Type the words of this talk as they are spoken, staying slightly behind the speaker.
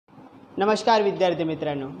नमस्कार विद्यार्थी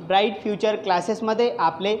मित्रांनो, ब्राइट फ्युचर क्लासेसमध्ये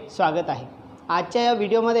आपले स्वागत आहे। आजच्या या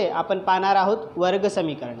व्हिडिओमध्ये आपण पाहणार आहोत वर्ग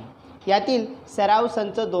समीकरणे। यातील सराव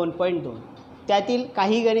संच 2.2 त्यातील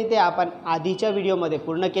काही गणिते आपण आधीच्या व्हिडिओमध्ये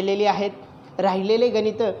पूर्ण केलेली आहेत। राहिलेले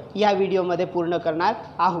गणित या व्हिडिओमध्ये पूर्ण करणार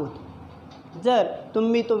आहोत। जर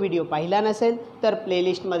तुम्ही तो व्हिडिओ पाहिला नसेल तर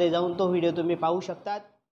प्लेलिस्टमध्ये जाऊन तो व्हिडिओ तुम्ही पाहू शकता।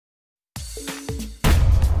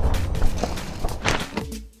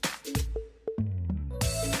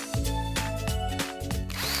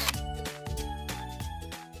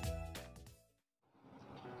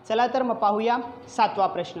 चला तर मग पाहूया 7वा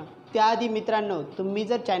प्रश्न। त्याआधी मित्रांनो, तुम्ही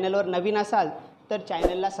जर चॅनलवर नवीन असाल तर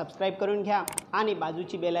चॅनलला सबस्क्राइब करून घ्या आणि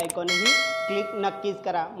बाजूची बेल आयकॉनही क्लिक नक्कीच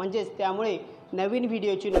करा, म्हणजेच त्यामुळे नवीन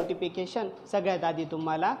व्हिडिओची नोटिफिकेशन सगळ्यात आधी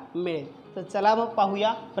तुम्हाला मिळेल। तर चला मग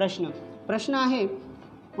पाहूया प्रश्न आहे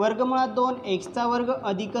वर्गमुळात 2x वर्ग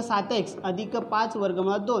अधिक 7x अधिक 5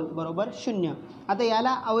 वर्गमुळात 2 बरोबर 0। आता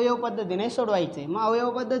याला अवयव पद्धतीने सोडवायचे। मग अवयव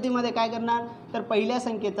पद्धतीमध्ये काय करणार तर पहिल्या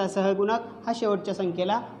संख्येचा सहगुणक हा शेवटच्या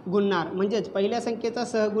संख्येला गुणणार, म्हणजेच पहिल्या संख्येचा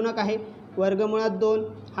सहगुणक आहे वर्गमुळात 2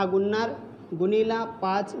 हा गुणणार गुणिला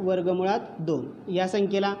 5 वर्गमुळात 2 या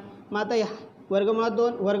संख्येला। मग आता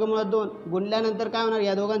वर्गमुळात 2 गुणल्यानंतर काय होणार,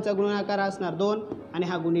 या दोघांचा गुणाकार असणार 2 आणि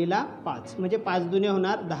हा गुणिला 5 म्हणजे 5 दुने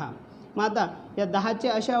होणार 10। मग आता या 10चे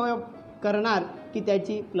असे अवयव करणार की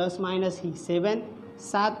त्याची प्लस मायनस ही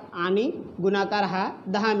 7 आणि गुणाकार हा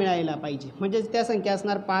 10 मिळायला पाहिजे, म्हणजेच त्या संख्या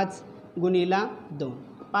असणार 5 गुणिला 2।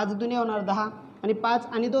 5 दुने होणार 10 आणि 5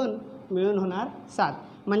 आणि 2 मिळून होणार 7,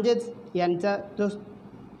 म्हणजेच यांचा जो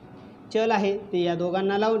चल आहे ते या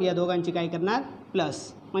दोघांना लावून या दोघांची काय करणार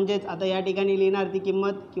प्लस। म्हणजेच आता या ठिकाणी लिहिणार ती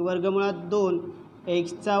किंमत की वर्गमुळात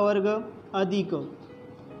 2x वर्ग अधिक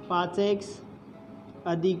 5x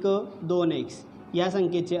अधिक 2x या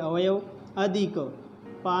संख्येचे अवयव अधिक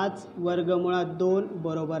 5 वर्गमुळात 2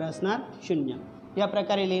 बरोबर असणार 0। या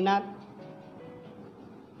प्रकारे लिहिणार।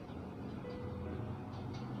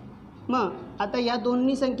 मग आता या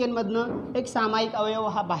दोन्ही संख्यांमधनं एक सामायिक अवयव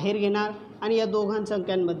हा बाहेर घेणार आणि या दोघां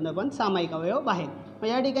संख्यांमधनं पण सामायिक अवयव बाहेर। मग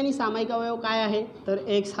या ठिकाणी सामायिक अवयव काय आहे तर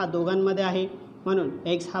x हा दोघांमध्ये आहे म्हणून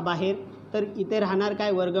x हा बाहेर, तर इथे राहणार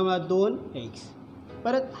काय वर्गमुळात 2x।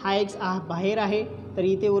 परत हा x हा बाहेर आहे तर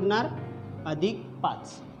इथे उरणार अधिक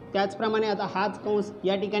 5। त्याचप्रमाणे आता हाच कंस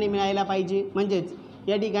या ठिकाणी मिळायला पाहिजे, म्हणजेच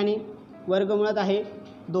या ठिकाणी वर्गमुळात आहे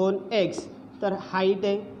 2x तर हा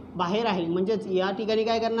इथे बाहेर आहे, म्हणजेच या ठिकाणी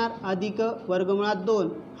काय करणार अधिक वर्गमुळात 2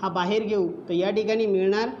 हा बाहेर घेऊ तर या ठिकाणी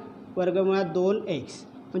मिळणार वर्गमुळात 2x,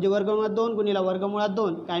 म्हणजे वर्गमुळात 2 गुणिला वर्गमुळात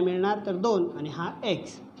 2 काय मिळणार तर 2 आणि हा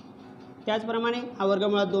x। त्याचप्रमाणे हा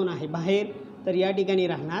वर्गमुळात 2 आहे बाहेर तर या ठिकाणी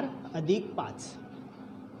राहणार अधिक 5।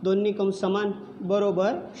 दोन्ही कंस समान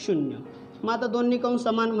बरोबर 0। मग आता दोन्ही कंस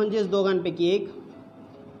समान म्हणजेच दोघांपैकी एक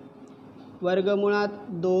वर्गमुळात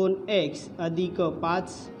 2x अधिक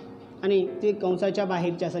 5 आणि ते कंसाच्या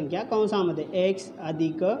बाहेरच्या संख्या कंसामध्ये x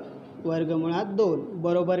अधिक वर्गमुळात 2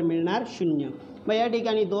 बरोबर मिळणार 0। मग या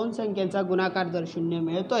ठिकाणी दोन संख्यांचा गुणाकार जर 0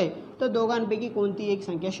 मिळतोय तर दोघांपैकी कोणती एक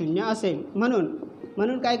संख्या 0 असेल,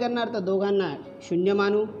 म्हणून काय करणार तर दोघांना 0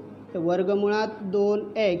 मानू। तर वर्गमुळात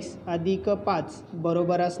 2x अधिक 5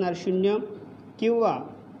 बरोबर असणार 0 किंवा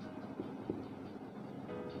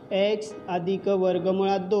x अधिक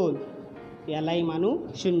वर्गमुळात 2 यालाही मानू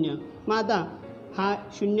 0। मग आता हा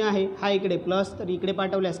 0 आहे हा इकडे प्लस तर इकडे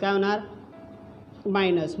पाठवल्यास काय होणार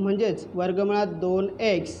मायनस, म्हणजेच वर्गमुळात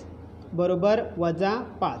 2x बरोबर वजा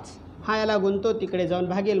 5 हा याला गुणतो तिकडे जाऊन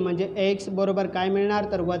भागेल, म्हणजे x बरोबर काय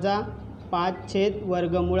मिळणार तर वजा 5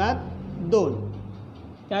 वर्गमुळात 2।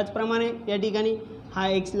 त्याचप्रमाणे या ठिकाणी हा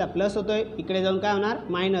xला प्लस होतोय इकडे जाऊन काय होणार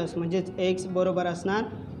मायनस, म्हणजेच x बरोबर असणार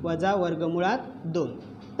वजा वर्गमुळात 2।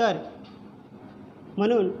 तर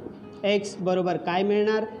म्हणून x बरोबर काय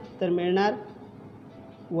मिळणार तर मिळणार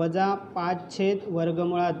वजा 5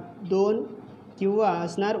 वर्गमुळात 2 किंवा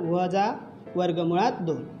असणार वजा वर्गमुळात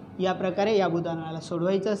 2। या प्रकारे या उदाहरणाला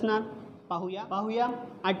सोडवायचं असणार। पाहूया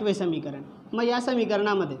 8वे समीकरण। मग या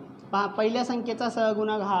समीकरणामध्ये पहा पहिल्या संख्येचा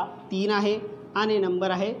सहगुणक हा 3 आहे आणि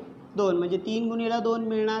नंबर आहे 2, म्हणजे 3 गुणिला 2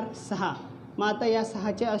 मिळणार 6। मग आता या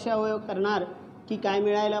 6चे असे अवयव करणार की काय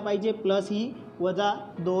मिळायला पाहिजे प्लस ही वजा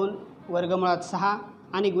 2 वर्गमुळात 6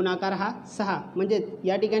 आणि गुणाकार हा 6, म्हणजे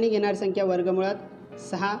या ठिकाणी घेणार संख्या वर्गमुळात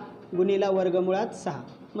 6 गुणिला वर्गमुळात 6।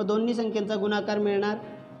 मग दोन्ही संख्यांचा गुणाकार मिळणार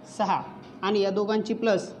 6 आणि या दोघांची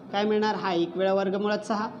प्लस काय मिळणार हा 1 वेळा वर्गमुळात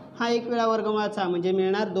 6 हा 1 वेळा वर्गमुळात 6 म्हणजे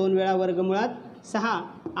मिळणार 2 वेळा वर्गमुळात 6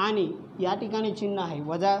 आणि या ठिकाणी चिन्ह आहे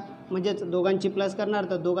वजा, म्हणजेच दोघांची प्लस करणार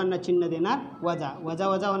तर दोघांना चिन्ह देणार वजा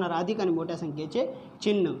वजा होणार अधिक आणि मोठ्या संख्येचे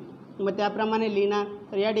चिन्ह। मग त्याप्रमाणे लिहिणार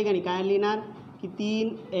तर या ठिकाणी काय लिहिणार की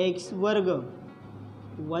 3x वर्ग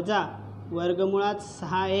वजा वर्गमुळात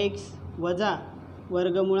 6x वजा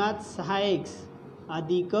वर्गमुळात 6x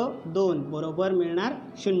अधिक 2 बरोबर मिळणार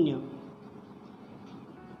 0.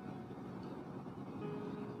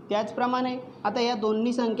 त्याचप्रमाणे आता या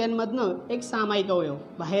दोन्ही संख्यांमधनं एक सामायिक अवयव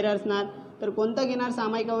बाहेर असणार, तर कोणता घेणार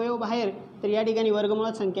सामायिक अवयव बाहेर? तर या ठिकाणी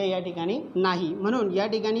वर्गमुळात संख्या या ठिकाणी नाही, म्हणून या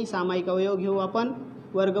ठिकाणी सामायिक अवयव घेऊ आपण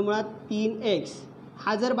वर्गमुळात 3x.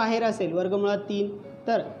 हा जर बाहेर असेल वर्गमुळात 3,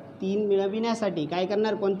 तर 3 मिळविण्यासाठी काय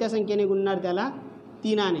करणार? कोणत्या संख्येने गुणणार त्याला?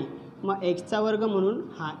 3ने. मग xचा वर्ग म्हणून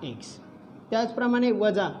हा x. त्याचप्रमाणे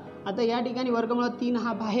वजा, आता या ठिकाणी वर्गमुळात 3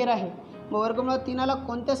 हा बाहेर आहे, मग वर्गमुळात 3ला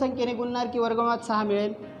कोणत्या संख्येने गुणणार की वर्गमुळात 6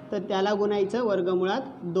 मिळेल? तर त्याला गुणायचं वर्गमुळात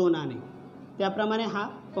 2ने. त्याप्रमाणे हा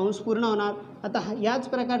कंस पूर्ण होणार. आता याच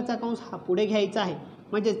प्रकारचा कंस हा पुढे घ्यायचा आहे,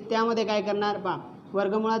 म्हणजे त्यामध्ये काय करणार?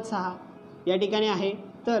 वर्गमुळात 6 या ठिकाणी आहे,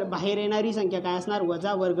 तर बाहेर येणारी संख्या काय असणार?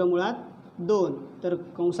 वजा वर्गमुळात 2, तर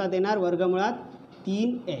कंसात येणार वर्गमुळात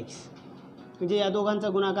 3x. म्हणजे या दोघांचा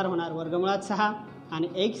गुणाकार होणार वर्गमुळात 6 आणि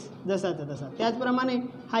x जसाचा तसा. त्याचप्रमाणे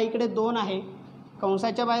हा इकडे 2 आहे,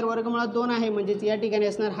 कंसाच्या बाहेर वर्गमुळात 2 आहे, म्हणजेच या ठिकाणी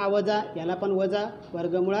असणार हा वजा, याला पण वजा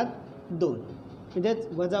वर्गमुळात 2, म्हणजेच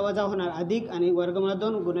वजा वजा होणार अधिक आणि वर्गमुळात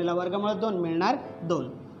 2 गुणिले वर्गमुळात 2 मिळणार 2.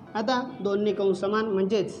 आता दोन्ही कंस समान,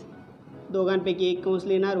 म्हणजेच दोघांपैकी एक कंस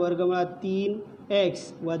लिहिणार वर्गमुळात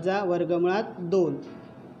 3x वजा वर्गमुळात 2,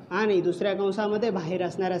 आणि दुसऱ्या कंसामध्ये बाहेर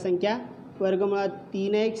असणाऱ्या संख्या वर्गमुळात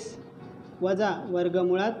 3x वजा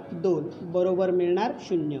वर्गमुळात 2 बरोबर मिळणार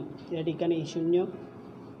 0. या ठिकाणी 0.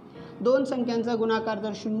 दोन संख्यांचा गुणाकार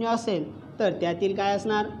जर 0 असेल तर त्यातील काय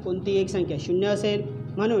असणार? कोणती एक संख्या 0 असेल,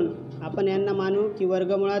 म्हणून आपण यांना मानू की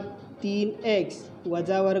वर्गमुळात 3x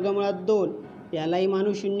वजा वर्गमुळात 2 यालाही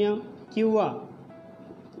मानू 0, किंवा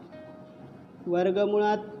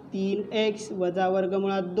वर्गमुळात 3x वजा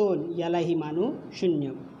वर्गमुळात 2 यालाही मानू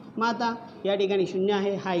 0. मग आता या ठिकाणी 0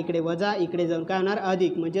 आहे, हा इकडे वजा, इकडे जाऊन काय होणार?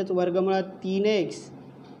 अधिक, म्हणजेच वर्गमुळात 3x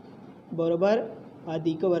बरोबर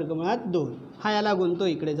अधिक वर्गमुळात 2. हा याला गुणतो,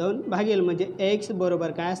 इकडे जाऊन भागेल, म्हणजे x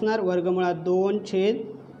बरोबर काय असणार? वर्गमुळात 2 छेद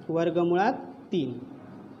वर्गमुळात 3.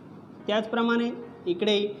 त्याचप्रमाणे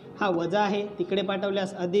इकडे हा वजा आहे, तिकडे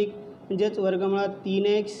पाठवल्यास अधिक, म्हणजेच वर्गमुळात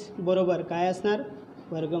 3x बरोबर काय असणार?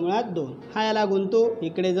 वर्गमुळात 2. हा याला गुणतो,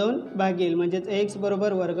 इकडे जाऊन भागेल, म्हणजेच x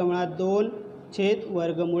बरोबर वर्गमुळात 2 छेद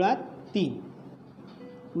वर्गमुळात 3.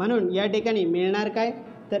 म्हणून या ठिकाणी मिळणार काय?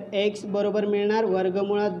 तर x बरोबर मिळणार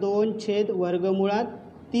वर्गमुळात 2 छेद वर्गमुळात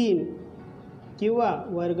 3, किंवा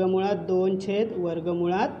वर्गमुळात 2 छेद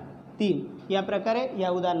वर्गमुळात 3. या प्रकारे या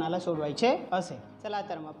उदाहरणाला सोडवायचे असेल. चला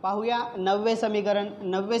तर मग पाहूया 90 समीकरण.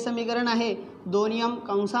 90 समीकरण आहे 2m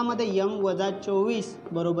कंसामध्ये m वजा 24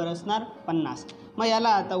 बरोबर असणार 50. मग याला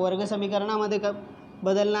आता वर्ग समीकरणामध्ये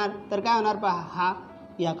बदलणार, तर काय होणार? पहा, हा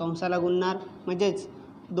या कंसाला गुणणार, म्हणजेच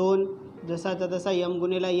 2 जसाचा तसा m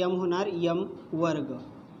गुणिला m होणार m वर्ग.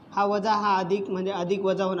 हा वजा हा अधिक, म्हणजे अधिक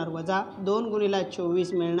वजा होणार वजा 2 गुणिला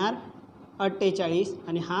 24 मिळणार 48,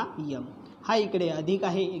 आणि हा m. हा इकडे अधिक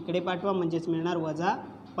आहे, इकडे पाठवा, म्हणजेच मिळणार वजा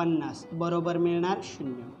 50 बरोबर मिळणार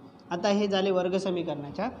 0. आता हे झाले वर्ग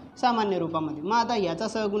समीकरणाच्या सामान्य रूपामध्ये. मग आता याचा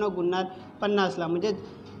सहगुणक गुणणार 50ला, म्हणजे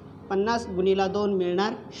 50 गुणिला 2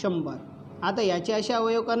 मिळणार 100. आता याचे असे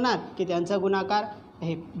अवयव करणार की त्यांचा गुणाकार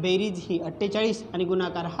हे बेरीज ही 48 आणि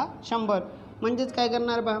गुणाकार हा 100. म्हणजेच काय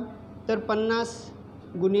करणार पहा, तर 50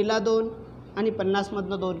 गुणिला 2 आणि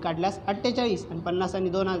 50मधनं 2 काढल्यास 48, आणि 50 आणि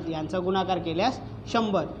 2 यांचा गुणाकार केल्यास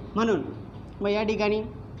 100. म्हणून मग या ठिकाणी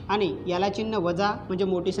आणि याला चिन्ह वजा, म्हणजे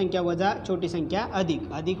मोठी संख्या वजा, छोटी संख्या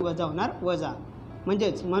अधिक, अधिक वजा होणार वजा,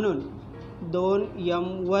 म्हणजेच म्हणून 2m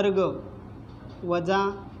वर्ग वजा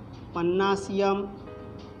 50m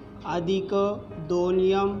अधिक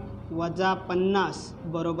 2m वजा 50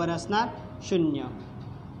 बरोबर असणार 0.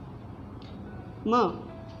 मग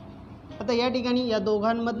आता या ठिकाणी या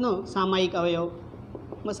दोघांमधनं सामायिक अवयव,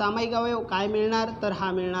 मग सामायिक अवयव काय मिळणार? तर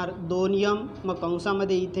हा मिळणार 2m, मग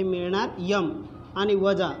कंसामध्ये इथे मिळणार m, आणि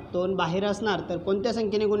वजा 2 बाहेर असणार, तर कोणत्या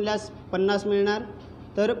संख्येने गुणल्यास 50 मिळणार?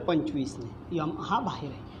 तर 25ने. m हा बाहेर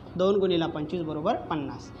आहे, 2 गुणिला 25 बरोबर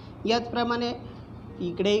 50. याचप्रमाणे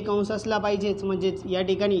इकडेही कंस असला पाहिजेच, म्हणजेच या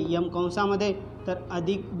ठिकाणी m कंसामध्ये, तर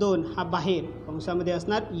अधिक 2 हा बाहेर कंसामध्ये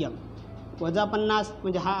असणार m, वजा 50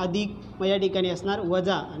 म्हणजे हा अधिक, मग या ठिकाणी असणार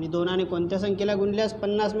वजा, आणि 2ने कोणत्या संख्येला गुणल्यास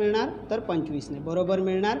 50 मिळणार? तर 25ने बरोबर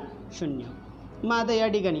मिळणार 0. मग आता या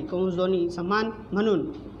ठिकाणी कंस दोन्ही समान, म्हणून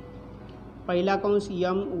पहिला कंस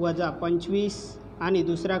m वजा 25 आणि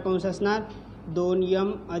दुसरा कंस असणार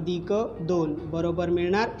 2m अधिक 2 बरोबर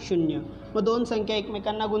मिळणार 0. मग दोन संख्या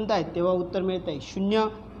एकमेकांना गुणत आहेत तेव्हा उत्तर मिळत आहे 0,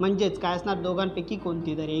 म्हणजेच काय असणार? दोघांपैकी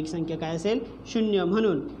कोणती तरी एक संख्या काय असेल? 0.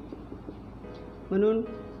 म्हणून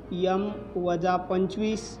m वजा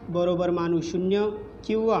 25 बरोबर मानू 0,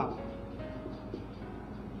 किंवा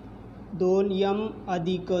 2m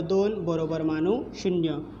अधिक 2 बरोबर मानू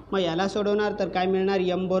 0. मग याला सोडवणार तर काय मिळणार,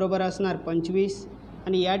 m बरोबर असणार 25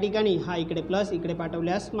 आणि या ठिकाणी हा इकडे प्लस इकडे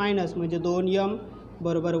पाठवल्यास मायनस म्हणजे 2m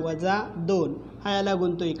बरोबर वजा 2. हा याला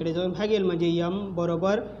गुणतो इकडे जाऊन भागेल म्हणजे m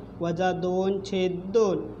बरोबर वजा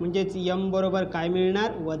 2/2 म्हणजेच m बरोबर काय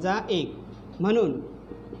मिळणार वजा 1. म्हणून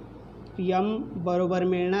m बरोबर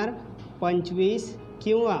मिळणार 25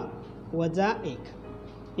 किंवा वजा 1.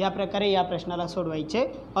 या प्रकारे या प्रश्नाला सोडवायचे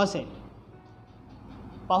असेल.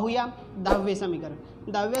 पाहूया 10वे समीकरण.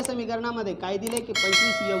 10व्या समीकरणामध्ये काय दिले की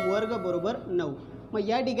 25m वर्ग बरोबर 9. मग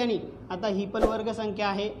या ठिकाणी आता ही पण वर्ग संख्या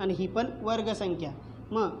आहे आणि ही पण वर्ग संख्या.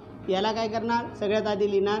 मग याला काय करणार, सगळ्यात आधी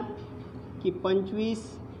लिहिणार की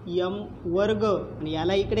 25m वर्ग आणि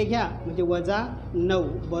याला इकडे घ्या म्हणजे वजा 9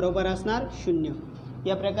 बरोबर असणार 0.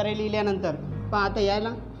 या प्रकारे लिहिल्यानंतर पहा आता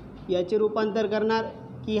याचे रूपांतर करणार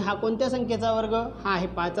की हा कोणत्या संख्येचा वर्ग, हा आहे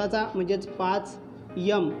 5चा म्हणजेच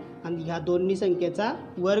 5m आणि ह्या दोन्ही संख्येचा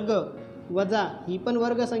वर्ग वजा ही पण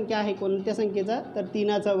वर्ग संख्या आहे कोणत्या संख्येचा तर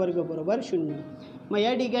 3चा वर्ग बरोबर 0. मग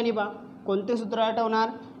या ठिकाणी पहा कोणते सूत्र आठवणार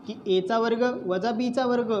की a चा वर्ग वजा b चा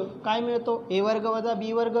वर्ग काय मिळतो, a वर्ग वजा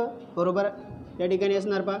b वर्ग बरोबर या ठिकाणी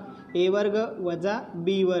असणार पहा a वर्ग वजा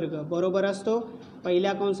b वर्ग बरोबर असतो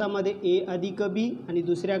पहिल्या कंसामध्ये a अधिक b आणि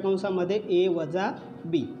दुसऱ्या कंसामध्ये a वजा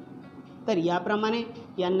b. तर याप्रमाणे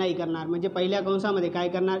यांनाही करणार म्हणजे पहिल्या कंसामध्ये काय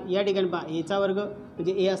करणार, या ठिकाणी पहा a चा वर्ग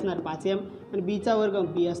म्हणजे a असणार 5m आणि b चा वर्ग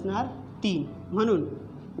b असणार 3.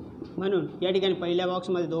 म्हणून या ठिकाणी पहिल्या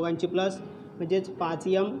बॉक्समध्ये दोघांची प्लस म्हणजेच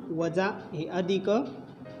 5m वजा हे अधिक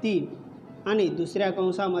 3 आणि दुसऱ्या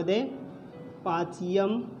कंसामध्ये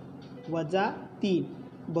 5m वजा 3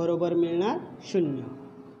 बरोबर मिळणार 0.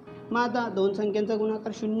 मग आता दोन संख्यांचा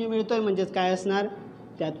गुणाकार 0 मिळतोय म्हणजेच काय असणार,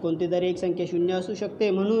 त्यात कोणती तरी एक संख्या 0 असू शकते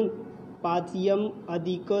म्हणून 5m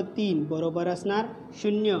अधिक 3 बरोबर असणार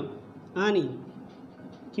 0 आणि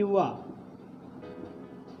किंवा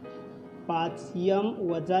 5m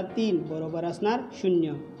वजा 3 बरोबर असणार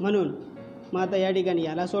 0. म्हणून मग आता या ठिकाणी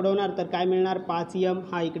याला सोडवणार तर काय मिळणार 5m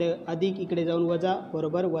हा इकडे अधिक इकडे जाऊन वजा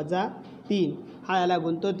बरोबर वजा 3. हा याला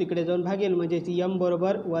गुणतो तिकडे जाऊन भागेल म्हणजेच m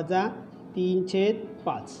बरोबर वजा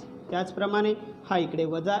 3/5. त्याचप्रमाणे हा इकडे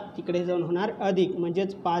वजा तिकडे जाऊन होणार अधिक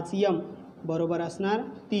म्हणजेच 5m बरोबर असणार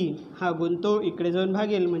 3. हा गुणतो इकडे जाऊन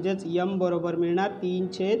भागेल म्हणजेच m बरोबर मिळणार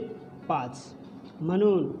 3/5.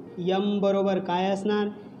 म्हणून m बरोबर काय असणार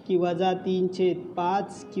की वजा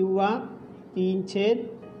 3/5 किंवा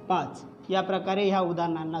 3/5. या प्रकारे ह्या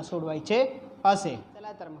उदाहरणांना सोडवायचे असेल.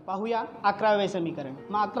 चला तर मग पाहूया 11वे समीकरण.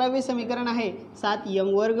 मग 11वे समीकरण आहे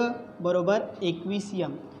 7m वर्ग बरोबर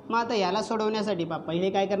 21m. मग आता याला सोडवण्यासाठी पहिले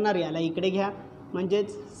काय करणार, याला इकडे घ्या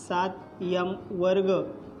म्हणजेच 7m वर्ग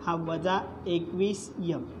हा वजा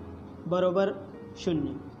 21m बरोबर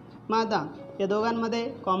 0. मग आता या दोघांमध्ये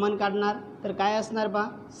कॉमन काढणार तर काय असणार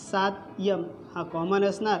 7m हा कॉमन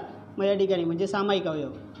असणार. मग या ठिकाणी म्हणजे सामायिक अवयव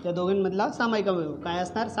त्या दोघांमधला सामायिक अवयव काय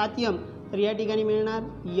असणार 7m तर या ठिकाणी मिळणार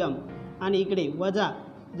m आणि इकडे वजा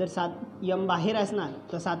जर 7m बाहेर असणार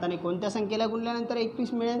तर 7ने कोणत्या संख्येला गुणल्यानंतर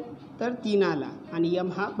 21 मिळेल तर 3 आला आणि m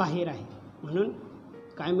हा बाहेर आहे म्हणून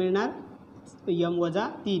काय मिळणार m वजा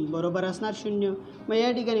 3 बरोबर असणार 0. मग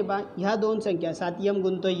या ठिकाणी ह्या दोन संख्या 7m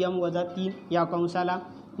गुणतोय m वजा 3 या कंसाला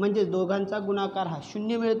म्हणजे दोघांचा गुणाकार हा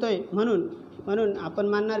 0 मिळतोय. म्हणून आपण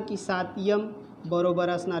मानणार की 7m बरोबर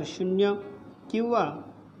असणार 0 किंवा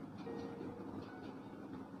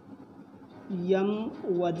m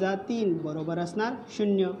वजा 3 बरोबर असणार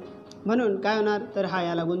 0. म्हणून काय होणार तर हा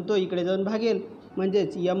याला गुणतो इकडे जाऊन भागेल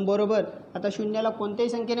म्हणजेच m बरोबर आता 0ला कोणत्याही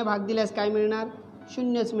संख्येने भाग दिल्यास काय मिळणार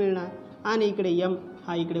 0च मिळणार आणि इकडे m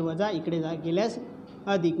हा इकडे वजा इकडे गेल्यास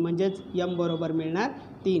अधिक म्हणजेच m बरोबर मिळणार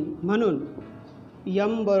 3. म्हणून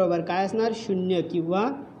m बरोबर काय असणार 0 किंवा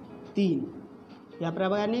 3.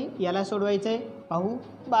 याप्रमाणे याला सोडवायचं आहे. पाहू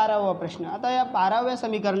 12वा प्रश्न. आता या 12व्या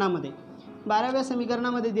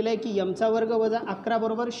समीकरणामध्ये दिलं आहे की m चा वर्ग वजा 11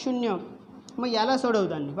 बरोबर 0. मग याला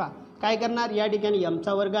सोडवताना काय करणार, या ठिकाणी m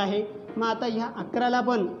चा वर्ग आहे. मग आता ह्या 11ला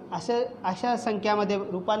पण अशा संख्यामध्ये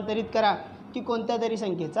रूपांतरित करा की कोणत्या तरी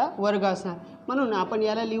संख्येचा वर्ग असणार. म्हणून आपण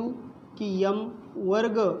याला लिहू की m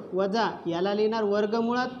वर्ग वजा याला लिहिणार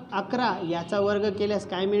वर्गमुळात 11 याचा वर्ग केल्यास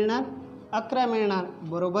काय मिळणार 11 मिळणार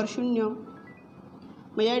बरोबर 0.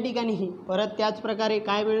 मग या ठिकाणी परत त्याच प्रकारे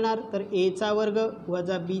काय मिळणार तर a चा वर्ग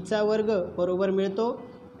वजा b चा वर्ग बरोबर मिळतो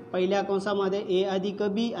पहिल्या कंसामध्ये a अधिक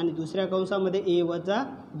b आणि दुसऱ्या कंसामध्ये a वजा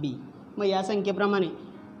b. मग या संख्येप्रमाणे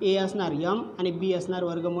a असणार m आणि b असणार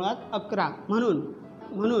वर्गमुळात 11.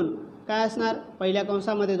 म्हणून काय असणार पहिल्या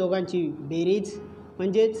कंसामध्ये दोघांची बेरीज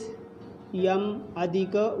म्हणजेच m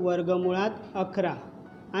अधिक वर्गमुळात 11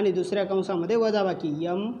 आणि दुसऱ्या कंसामध्ये वजाबाकी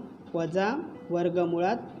m वजा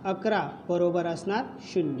वर्गमुळात 11 बरोबर असणार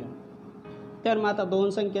 0. तर मग आता दोन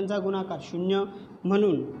संख्यांचा गुणाकार 0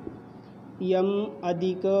 म्हणून m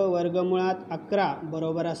अधिक वर्गमुळात 11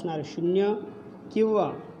 बरोबर असणार 0 किंवा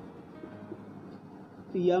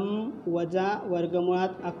m वजा वर्गमुळात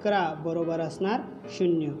 11 बरोबर असणार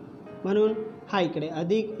 0. म्हणून हा इकडे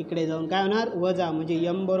अधिक इकडे जाऊन काय होणार वजा, म्हणजे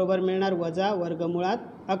m बरोबर मिळणार वजा वर्गमुळात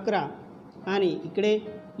 11 आणि इकडे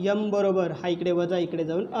m बरोबर हा इकडे वजा इकडे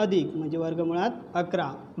जाऊन अधिक म्हणजे वर्गमुळात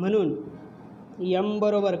 11. म्हणून m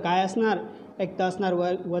बरोबर काय असणार एक तर असणार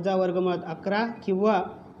वजा वर्गमुळात 11 किंवा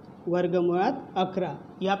वर्गमुळात 11.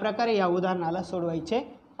 या प्रकारे या उदाहरणाला सोडवायचे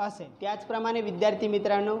असेल. त्याचप्रमाणे विद्यार्थी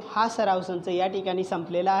मित्रांनो, हा सराव संच या ठिकाणी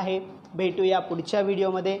संपलेला आहे. भेटूया पुढच्या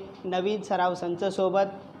व्हिडिओमध्ये नवीन सराव संच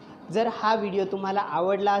सोबत. जर हा व्हिडिओ तुम्हाला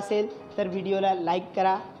आवडला असेल तर व्हिडिओला लाईक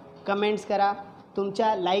करा, कमेंट्स करा.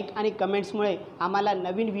 तुमच्या लाईक आणि कमेंट्समुळे आम्हाला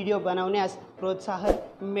नवीन व्हिडिओ बनवण्यास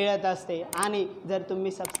प्रोत्साहन मिळत असते. आणि जर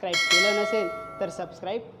तुम्ही सबस्क्राईब केलं नसेल तर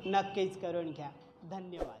सबस्क्राईब नक्कीच करून घ्या.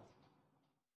 धन्यवाद.